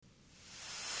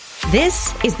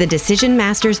This is the Decision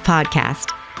Masters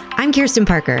Podcast. I'm Kirsten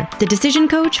Parker, the decision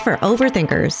coach for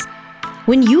overthinkers.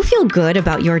 When you feel good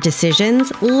about your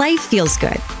decisions, life feels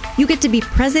good. You get to be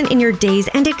present in your days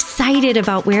and excited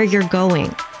about where you're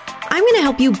going. I'm going to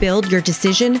help you build your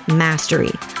decision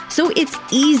mastery so it's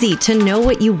easy to know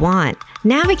what you want,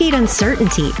 navigate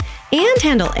uncertainty, and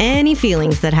handle any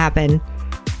feelings that happen.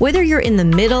 Whether you're in the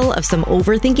middle of some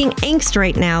overthinking angst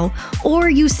right now, or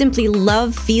you simply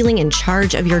love feeling in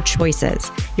charge of your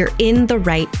choices, you're in the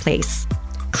right place.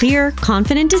 Clear,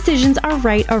 confident decisions are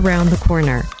right around the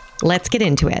corner. Let's get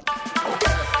into it.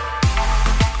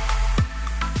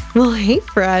 Well, hey,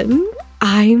 friend.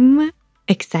 I'm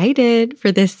excited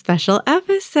for this special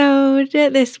episode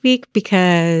this week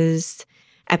because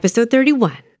episode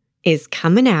 31 is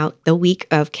coming out the week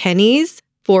of Kenny's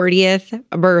 40th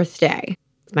birthday.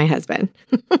 My husband.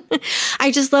 I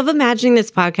just love imagining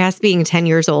this podcast being 10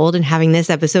 years old and having this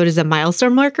episode as a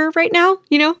milestone marker right now,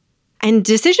 you know? And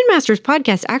Decision Masters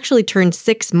podcast actually turned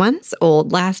 6 months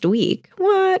old last week.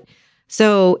 What?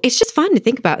 So it's just fun to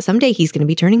think about. Someday he's going to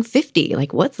be turning 50.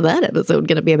 Like, what's that episode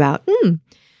going to be about?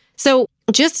 So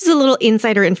just as a little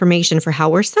insider information for how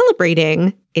we're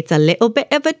celebrating, it's a little bit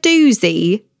of a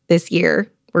doozy this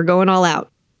year. We're going all out.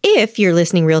 If you're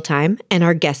listening real time and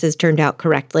our guesses turned out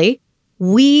correctly,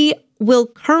 we will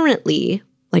currently,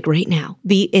 like right now,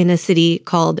 be in a city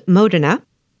called Modena,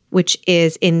 which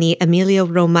is in the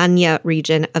Emilia-Romagna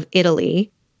region of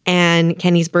Italy. And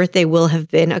Kenny's birthday will have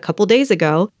been a couple days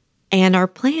ago. And our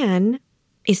plan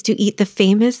is to eat the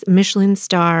famous Michelin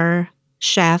star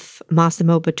chef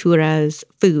Massimo Bottura's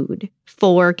food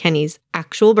for Kenny's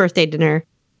actual birthday dinner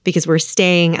because we're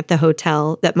staying at the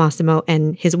hotel that Massimo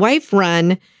and his wife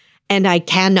run. And I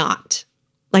cannot.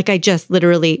 Like I just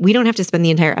literally, we don't have to spend the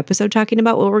entire episode talking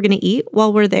about what we're going to eat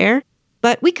while we're there,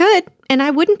 but we could, and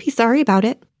I wouldn't be sorry about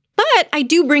it. But I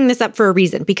do bring this up for a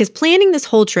reason, because planning this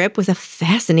whole trip was a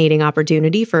fascinating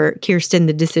opportunity for Kirsten,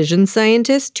 the decision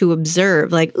scientist, to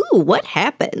observe, like, ooh, what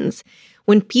happens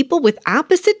when people with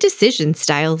opposite decision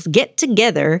styles get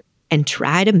together and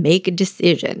try to make a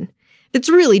decision? It's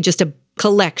really just a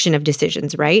collection of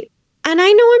decisions, right? And I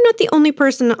know I'm not the only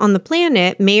person on the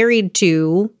planet married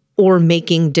to or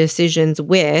making decisions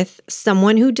with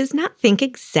someone who does not think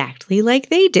exactly like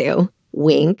they do.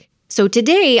 Wink. So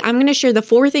today, I'm going to share the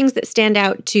 4 things that stand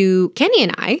out to Kenny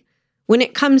and I when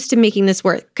it comes to making this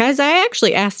work. Because I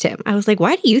actually asked him, I was like,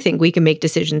 why do you think we can make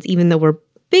decisions even though we're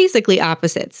basically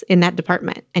opposites in that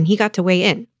department? And he got to weigh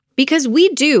in. Because we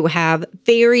do have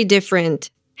very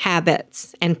different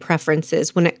habits and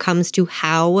preferences when it comes to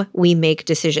how we make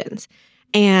decisions.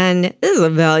 And this is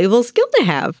a valuable skill to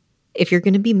have if you're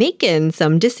going to be making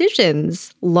some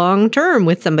decisions long-term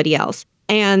with somebody else.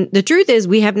 And the truth is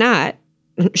we have not,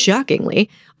 shockingly,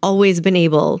 always been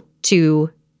able to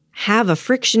have a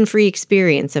friction-free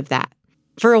experience of that.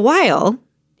 For a while,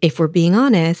 if we're being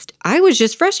honest, I was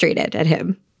just frustrated at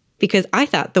him because I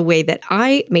thought the way that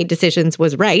I made decisions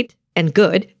was right and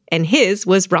good, and his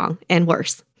was wrong and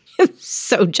worse.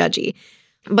 So judgy.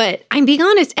 But I'm being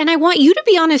honest, and I want you to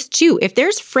be honest too. If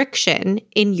there's friction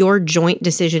in your joint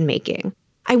decision making,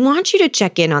 I want you to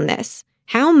check in on this.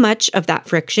 How much of that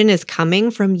friction is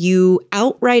coming from you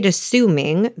outright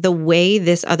assuming the way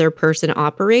this other person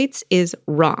operates is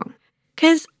wrong?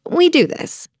 Because we do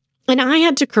this. And I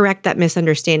had to correct that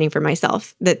misunderstanding for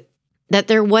myself, that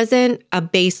there wasn't a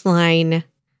baseline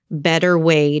better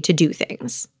way to do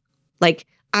things. Like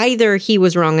either he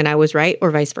was wrong and I was right,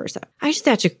 or vice versa.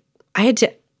 I had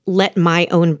to let my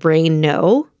own brain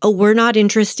know, oh, we're not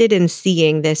interested in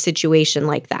seeing this situation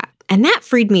like that. And that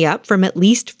freed me up from at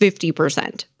least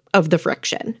 50% of the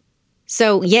friction.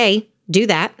 So yay, do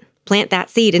that. Plant that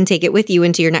seed and take it with you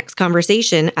into your next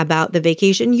conversation about the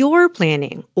vacation you're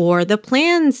planning, or the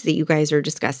plans that you guys are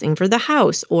discussing for the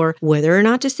house, or whether or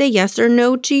not to say yes or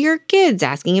no to your kids,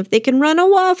 asking if they can run a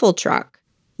waffle truck.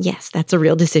 Yes, that's a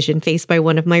real decision faced by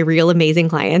one of my real amazing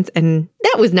clients. And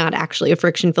that was not actually a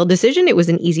friction-filled decision. It was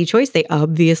an easy choice. They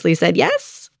obviously said,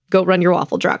 yes, go run your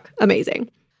waffle truck. Amazing.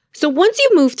 So once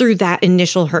you move through that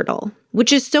initial hurdle,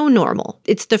 which is so normal,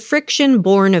 it's the friction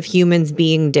born of humans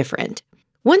being different.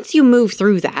 Once you move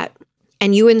through that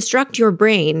and you instruct your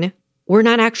brain, we're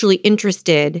not actually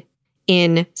interested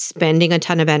in spending a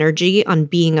ton of energy on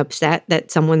being upset that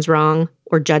someone's wrong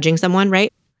or judging someone,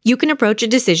 right? You can approach a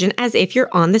decision as if you're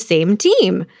on the same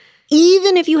team.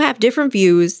 Even if you have different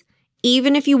views,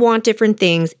 even if you want different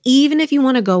things, even if you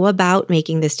want to go about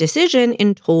making this decision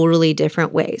in totally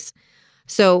different ways.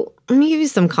 So let me give you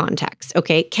some context,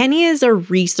 okay? Kenny is a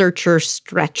researcher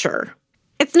stretcher.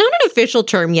 It's not an official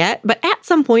term yet, but at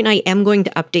some point I am going to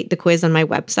update the quiz on my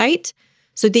website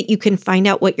so that you can find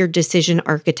out what your decision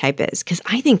archetype is. Because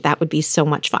I think that would be so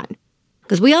much fun.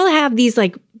 Because we all have these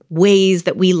like ways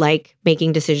that we like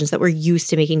making decisions, that we're used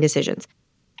to making decisions.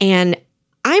 And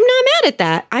I'm not mad at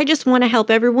that. I just want to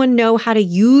help everyone know how to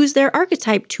use their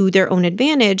archetype to their own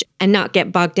advantage and not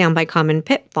get bogged down by common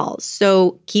pitfalls.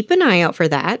 So keep an eye out for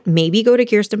that. Maybe go to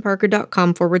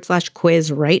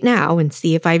kirstenparker.com/quiz right now and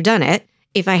see if I've done it.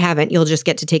 If I haven't, you'll just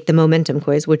get to take the momentum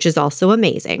quiz, which is also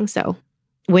amazing. So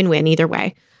win-win either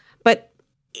way. But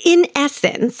in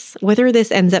essence, whether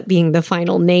this ends up being the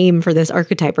final name for this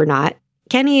archetype or not,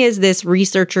 Kenny is this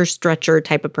researcher, stretcher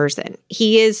type of person.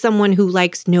 He is someone who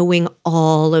likes knowing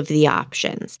all of the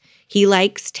options. He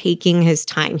likes taking his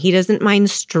time. He doesn't mind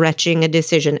stretching a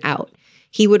decision out.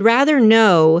 He would rather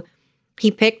know he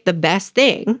picked the best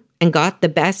thing and got the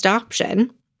best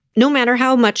option, no matter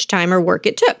how much time or work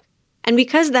it took. And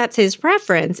because that's his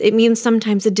preference, it means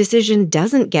sometimes a decision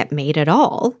doesn't get made at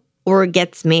all or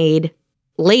gets made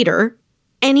later.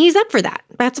 And he's up for that.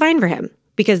 That's fine for him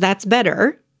because that's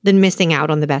better than missing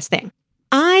out on the best thing.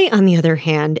 I, on the other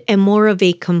hand, am more of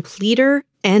a completer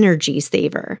energy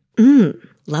saver.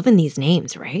 Loving these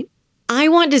names, right? I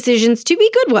want decisions to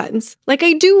be good ones. Like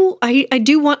I do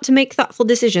want to make thoughtful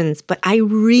decisions, but I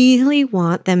really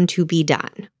want them to be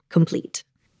done, complete.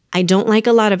 I don't like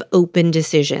a lot of open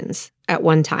decisions at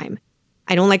one time.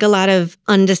 I don't like a lot of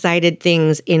undecided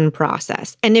things in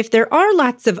process. And if there are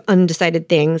lots of undecided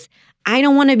things, I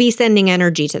don't want to be sending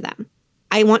energy to them.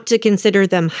 I want to consider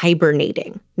them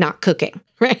hibernating, not cooking,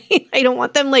 right? I don't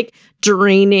want them like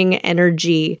draining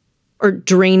energy or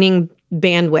draining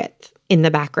bandwidth in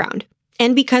the background.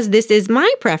 And because this is my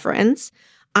preference,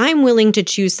 I'm willing to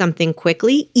choose something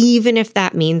quickly, even if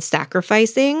that means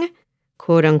sacrificing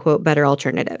quote unquote better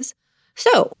alternatives.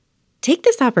 So take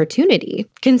this opportunity,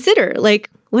 consider like,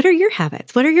 what are your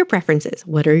habits? What are your preferences?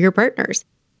 What are your partners?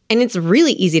 And it's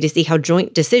really easy to see how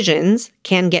joint decisions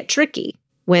can get tricky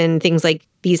when things like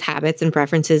these habits and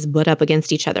preferences butt up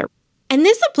against each other. And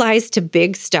this applies to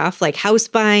big stuff like house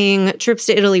buying, trips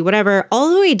to Italy, whatever,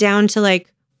 all the way down to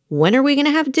like, when are we going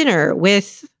to have dinner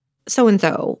with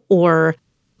so-and-so? Or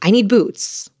I need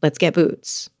boots. Let's get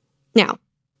boots. Now,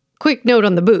 quick note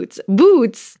on the boots.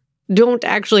 Boots don't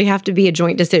actually have to be a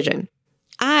joint decision.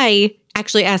 I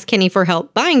actually asked Kenny for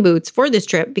help buying boots for this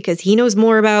trip because he knows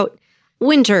more about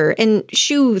winter and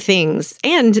shoe things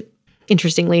and,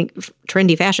 interestingly,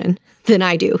 trendy fashion than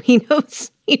I do. He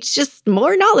knows, he's just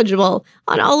more knowledgeable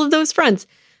on all of those fronts.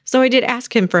 So I did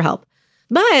ask him for help.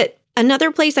 But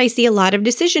another place I see a lot of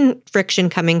decision friction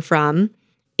coming from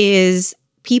is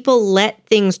people let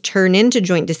things turn into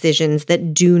joint decisions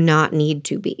that do not need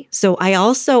to be. So I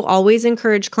also always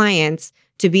encourage clients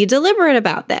to be deliberate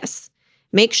about this.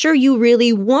 Make sure you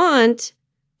really want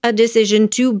a decision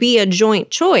to be a joint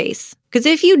choice. Because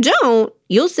if you don't,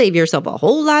 you'll save yourself a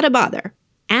whole lot of bother.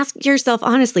 Ask yourself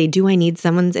honestly, do I need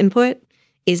someone's input?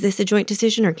 Is this a joint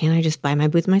decision or can I just buy my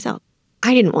boots myself?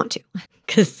 I didn't want to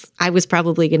because I was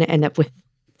probably going to end up with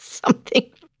something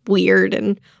weird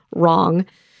and wrong.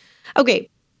 Okay,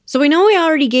 so we know I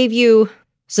already gave you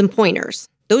some pointers.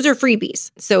 Those are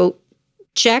freebies. So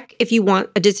check if you want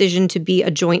a decision to be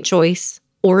a joint choice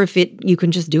or if you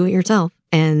can just do it yourself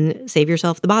and save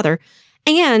yourself the bother.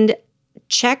 And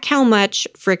check how much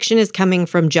friction is coming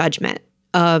from judgment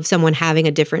of someone having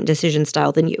a different decision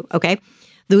style than you, okay?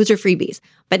 Those are freebies.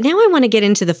 But now I want to get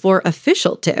into the 4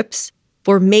 official tips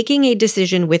for making a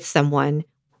decision with someone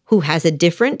who has a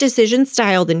different decision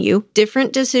style than you,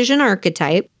 different decision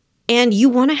archetype, and you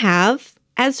want to have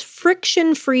as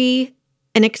friction-free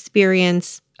an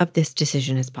experience of this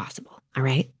decision as possible, all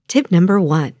right? Tip number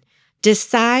 1,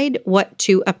 decide what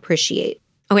to appreciate.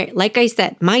 Okay, like I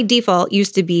said, my default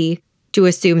used to be to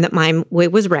assume that my way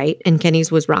was right and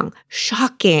Kenny's was wrong.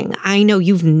 Shocking. I know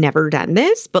you've never done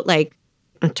this, but like,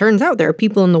 it turns out there are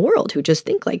people in the world who just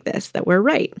think like this, that we're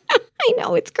right. I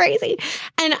know, it's crazy.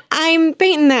 And I'm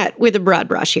painting that with a broad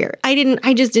brush here.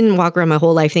 I just didn't walk around my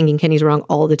whole life thinking Kenny's wrong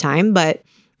all the time. But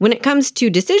when it comes to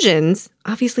decisions,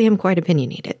 obviously I'm quite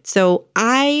opinionated. So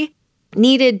I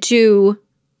needed to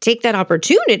take that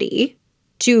opportunity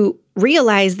to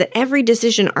realize that every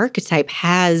decision archetype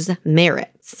has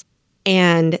merits.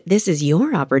 And this is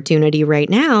your opportunity right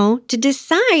now to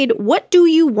decide, what do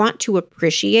you want to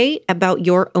appreciate about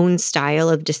your own style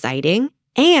of deciding?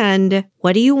 And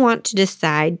what do you want to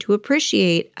decide to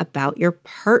appreciate about your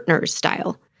partner's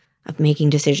style of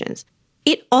making decisions?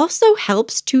 It also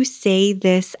helps to say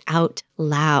this out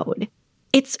loud.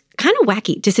 It's kind of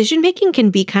wacky. Decision-making can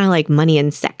be kind of like money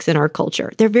and sex in our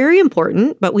culture. They're very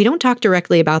important, but we don't talk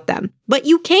directly about them. But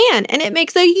you can, and it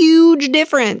makes a huge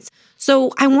difference.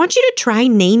 So I want you to try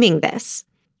naming this.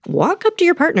 walk up to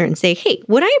your partner and say, hey,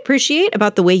 what I appreciate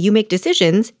about the way you make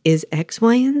decisions is X,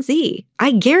 Y, and Z.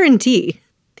 I guarantee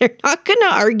they're not going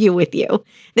to argue with you.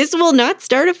 This will not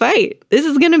start a fight. This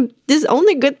is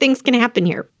only good things can happen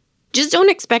here. Just don't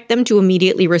expect them to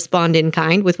immediately respond in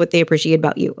kind with what they appreciate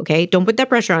about you, okay? Don't put that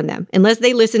pressure on them unless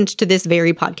they listened to this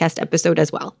very podcast episode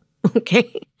as well,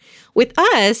 okay? With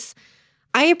us,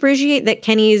 I appreciate that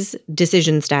Kenny's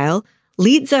decision style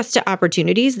leads us to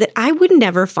opportunities that I would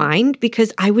never find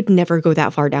because I would never go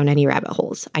that far down any rabbit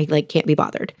holes. I can't be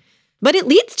bothered. But it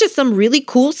leads to some really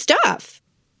cool stuff.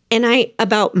 And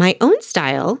about my own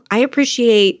style, I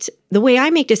appreciate the way I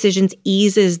make decisions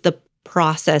eases the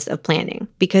process of planning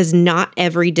because not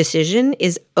every decision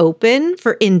is open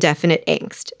for indefinite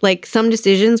angst. Like some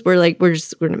decisions we're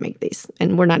just going to make these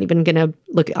and we're not even going to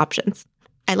look at options.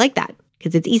 I like that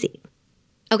because it's easy.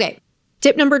 Okay.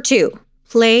 Tip number 2,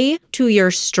 play to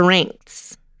your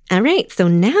strengths. All right. So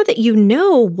now that you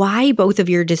know why both of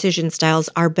your decision styles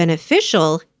are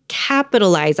beneficial,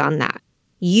 capitalize on that.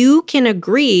 You can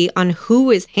agree on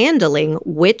who is handling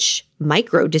which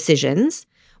micro decisions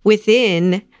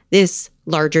within this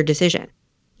larger decision.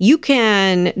 You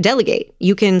can delegate.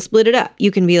 You can split it up. You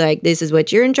can be like, this is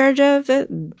what you're in charge of.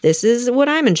 This is what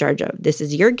I'm in charge of. This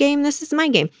is your game. This is my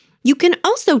game. You can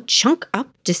also chunk up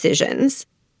decisions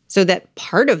so that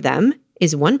part of them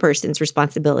is one person's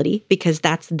responsibility because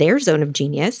that's their zone of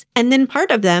genius. And then part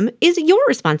of them is your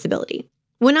responsibility.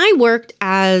 When I worked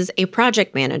as a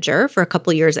project manager for a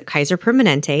couple years at Kaiser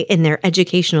Permanente in their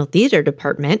educational theater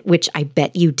department, which I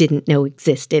bet you didn't know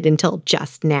existed until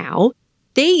just now,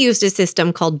 they used a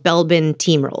system called Belbin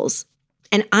Team Roles.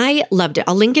 And I loved it.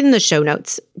 I'll link it in the show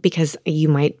notes because you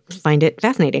might find it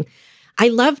fascinating. I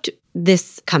loved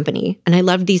this company and I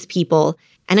loved these people.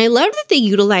 And I loved that they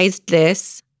utilized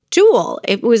this tool.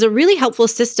 It was a really helpful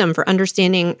system for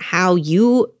understanding how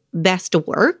you best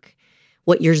work,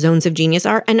 what your zones of genius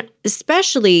are, and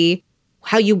especially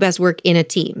how you best work in a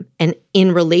team and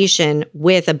in relation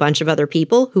with a bunch of other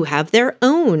people who have their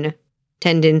own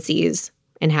tendencies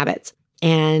and habits.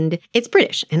 And it's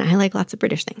British, and I like lots of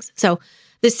British things. So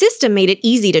the system made it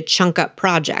easy to chunk up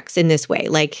projects in this way.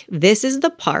 Like, this is the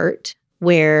part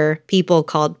where people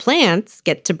called plants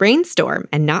get to brainstorm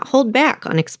and not hold back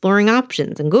on exploring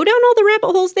options and go down all the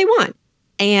rabbit holes they want.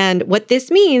 And what this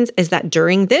means is that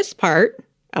during this part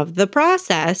of the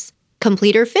process,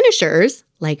 completer finishers,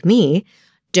 like me,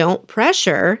 don't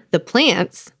pressure the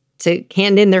plants to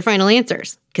hand in their final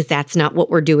answers because that's not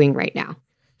what we're doing right now.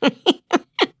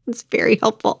 It's very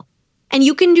helpful. And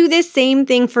you can do this same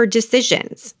thing for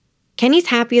decisions. Kenny's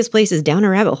happiest place is down a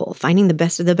rabbit hole, finding the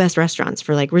best of the best restaurants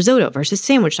for like risotto versus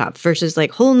sandwich shop versus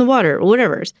like hole in the water or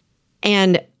whatever.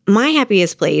 And my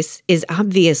happiest place is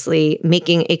obviously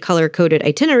making a color-coded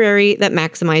itinerary that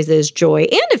maximizes joy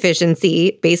and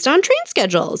efficiency based on train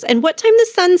schedules and what time the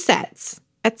sun sets,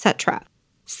 etc.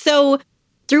 So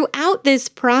throughout this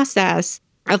process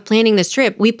of planning this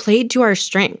trip, we played to our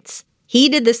strengths. He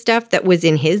did the stuff that was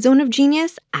in his zone of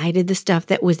genius. I did the stuff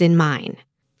that was in mine.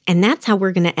 And that's how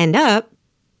we're going to end up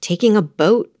taking a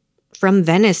boat from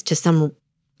Venice to some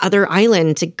other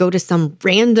island to go to some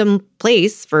random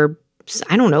place for,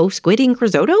 I don't know, squid ink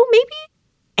risotto maybe?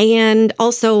 And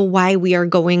also why we are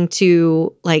going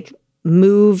to like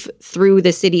move through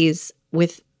the cities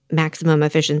with maximum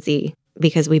efficiency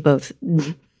because we both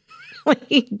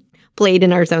played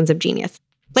in our zones of genius,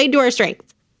 played to our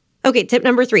strengths. Okay, tip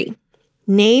number 3.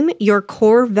 Name your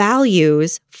core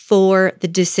values for the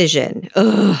decision.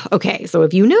 Okay, so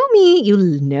if you know me, you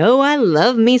know I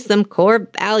love me some core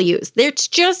values. It's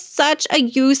just such a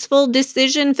useful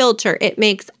decision filter. It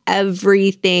makes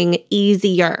everything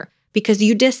easier because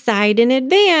you decide in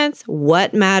advance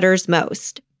what matters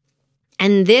most.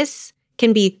 And this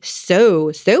can be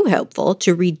so helpful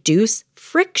to reduce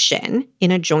friction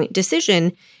in a joint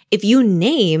decision if you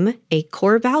name a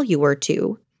core value or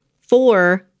two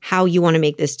for how you want to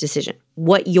make this decision,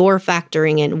 what you're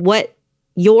factoring in, what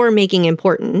you're making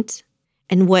important,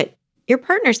 and what your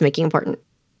partner's making important.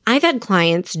 I've had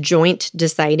clients joint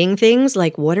deciding things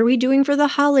like, what are we doing for the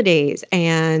holidays?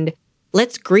 And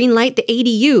let's green light the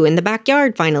ADU in the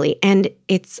backyard finally. And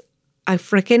it's a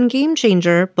freaking game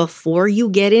changer before you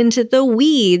get into the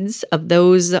weeds of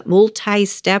those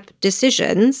multi-step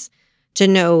decisions to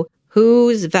know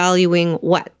who's valuing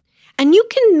what. And you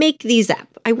can make these up.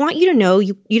 I want you to know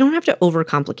you don't have to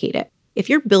overcomplicate it. If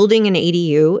you're building an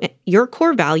ADU, your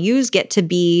core values get to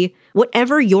be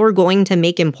whatever you're going to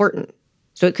make important.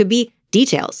 So it could be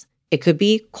details. It could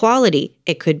be quality.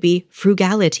 It could be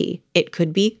frugality. It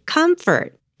could be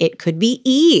comfort. It could be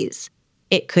ease.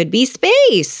 It could be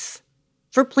space.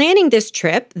 For planning this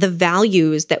trip, the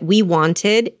values that we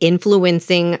wanted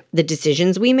influencing the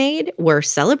decisions we made were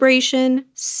celebration,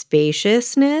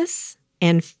 spaciousness,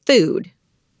 and food.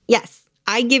 Yes,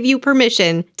 I give you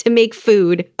permission to make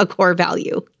food a core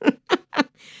value.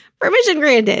 Permission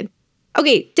granted.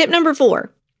 Okay, tip number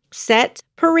 4, set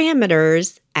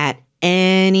parameters at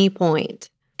any point.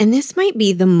 And this might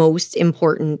be the most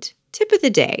important tip of the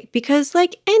day because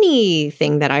like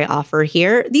anything that I offer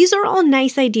here, these are all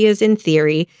nice ideas in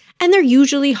theory, and they're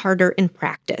usually harder in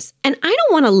practice. And I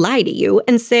don't want to lie to you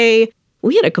and say,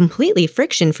 we had a completely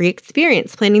friction-free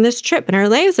experience planning this trip and our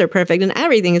lives are perfect and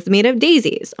everything is made of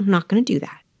daisies. I'm not going to do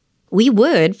that. We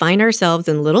would find ourselves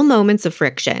in little moments of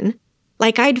friction,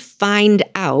 like I'd find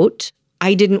out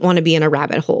I didn't want to be in a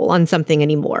rabbit hole on something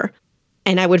anymore.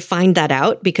 And I would find that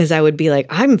out because I would be like,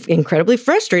 I'm incredibly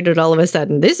frustrated all of a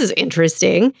sudden. This is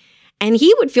interesting. And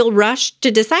he would feel rushed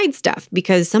to decide stuff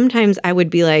because sometimes I would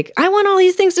be like, I want all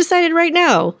these things decided right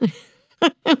now.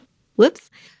 Whoops.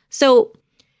 So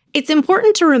it's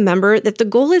important to remember that the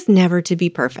goal is never to be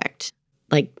perfect.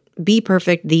 Like, be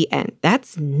perfect, the end.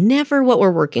 That's never what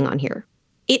we're working on here.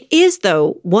 It is,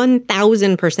 though,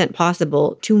 1000%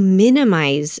 possible to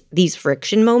minimize these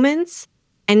friction moments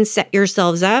and set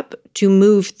yourselves up to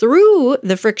move through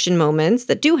the friction moments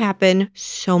that do happen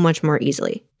so much more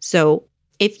easily. So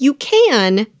if you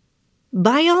can,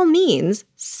 by all means,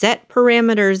 set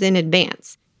parameters in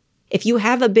advance. If you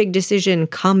have a big decision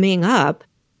coming up,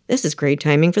 this is great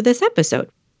timing for this episode.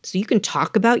 So you can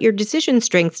talk about your decision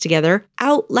strengths together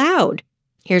out loud.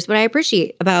 Here's what I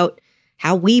appreciate about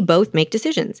how we both make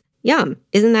decisions. Yum.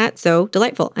 Isn't that so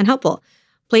delightful and helpful?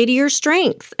 Play to your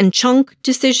strengths and chunk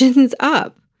decisions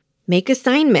up. Make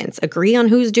assignments. Agree on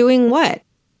who's doing what.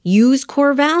 Use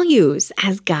core values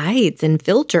as guides and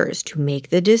filters to make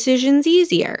the decisions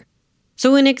easier.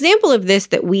 So an example of this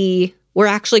that we were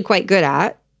actually quite good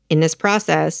at in this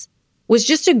process was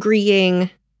just agreeing,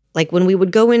 like when we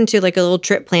would go into like a little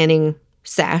trip planning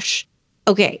sesh,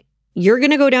 okay, you're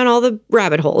going to go down all the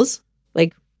rabbit holes,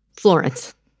 like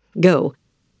Florence, go.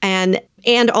 And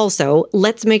also,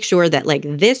 let's make sure that like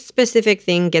this specific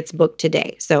thing gets booked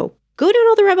today. So go down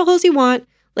all the rabbit holes you want.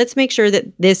 Let's make sure that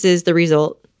this is the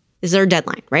result. This is our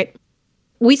deadline, right?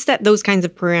 We set those kinds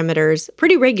of parameters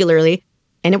pretty regularly,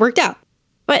 and it worked out.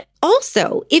 But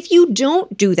also, if you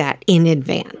don't do that in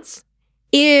advance,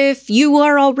 if you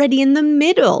are already in the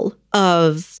middle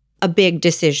of a big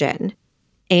decision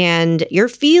and you're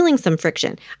feeling some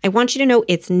friction, I want you to know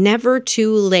it's never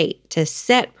too late to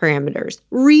set parameters,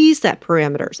 reset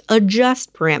parameters,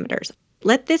 adjust parameters.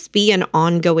 Let this be an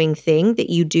ongoing thing that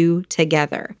you do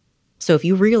together. So if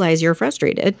you realize you're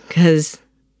frustrated because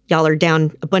y'all are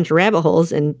down a bunch of rabbit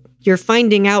holes and you're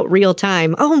finding out real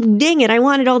time, oh, dang it, I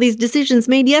wanted all these decisions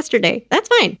made yesterday. That's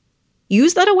fine.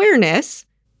 Use that awareness,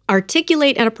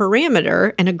 articulate at a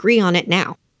parameter, and agree on it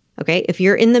now. Okay, if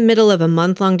you're in the middle of a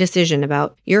month-long decision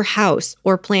about your house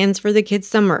or plans for the kids'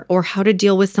 summer or how to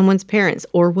deal with someone's parents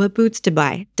or what boots to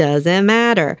buy, doesn't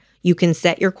matter. You can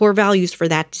set your core values for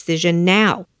that decision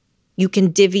now. You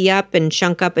can divvy up and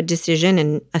chunk up a decision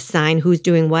and assign who's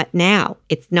doing what now.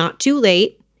 It's not too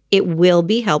late. It will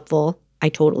be helpful. I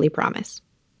totally promise.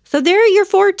 So there are your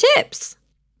 4 tips,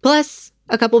 plus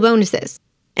a couple bonuses.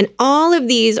 And all of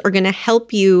these are going to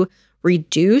help you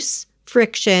reduce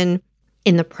friction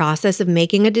in the process of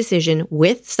making a decision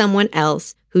with someone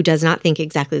else who does not think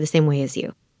exactly the same way as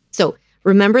you. So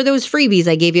remember those freebies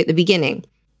I gave you at the beginning.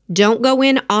 Don't go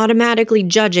in automatically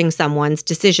judging someone's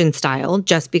decision style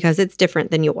just because it's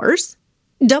different than yours.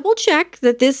 Double check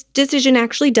that this decision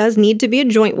actually does need to be a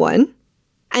joint one.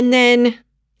 And then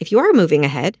if you are moving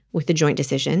ahead with the joint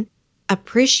decision,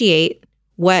 appreciate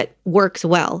what works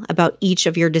well about each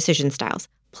of your decision styles.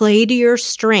 Play to your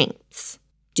strengths.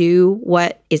 Do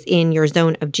what is in your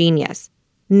zone of genius.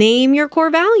 Name your core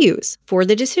values for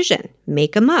the decision.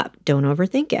 Make them up. Don't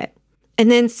overthink it. And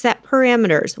then set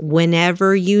parameters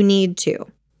whenever you need to.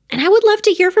 And I would love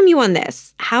to hear from you on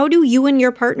this. How do you and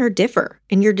your partner differ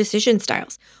in your decision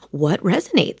styles? What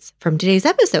resonates from today's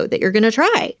episode that you're going to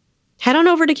try? Head on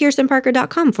over to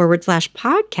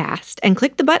kirstenparker.com/podcast and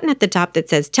click the button at the top that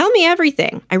says, Tell me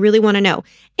everything. I really want to know.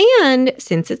 And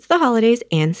since it's the holidays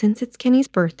and since it's Kenny's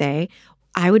birthday,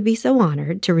 I would be so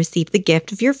honored to receive the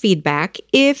gift of your feedback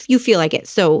if you feel like it.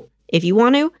 So if you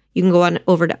want to, you can go on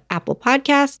over to Apple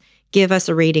Podcasts, give us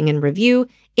a rating and review.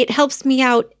 It helps me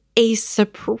out a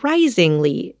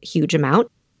surprisingly huge amount.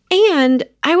 And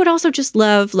I would also just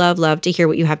love to hear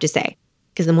what you have to say.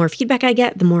 Because the more feedback I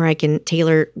get, the more I can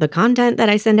tailor the content that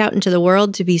I send out into the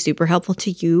world to be super helpful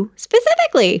to you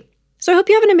specifically. So I hope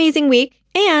you have an amazing week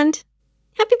and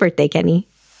happy birthday, Kenny.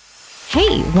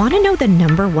 Hey, want to know the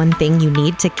number one thing you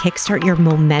need to kickstart your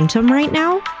momentum right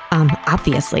now?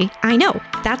 Obviously, I know.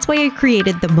 That's why I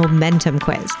created the Momentum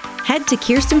Quiz. Head to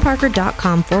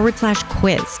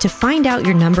kirstenparker.com/quiz to find out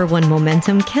your number one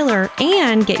momentum killer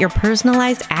and get your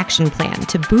personalized action plan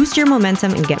to boost your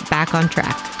momentum and get back on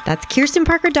track. That's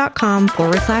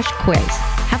kirstenparker.com/quiz.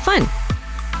 Have fun.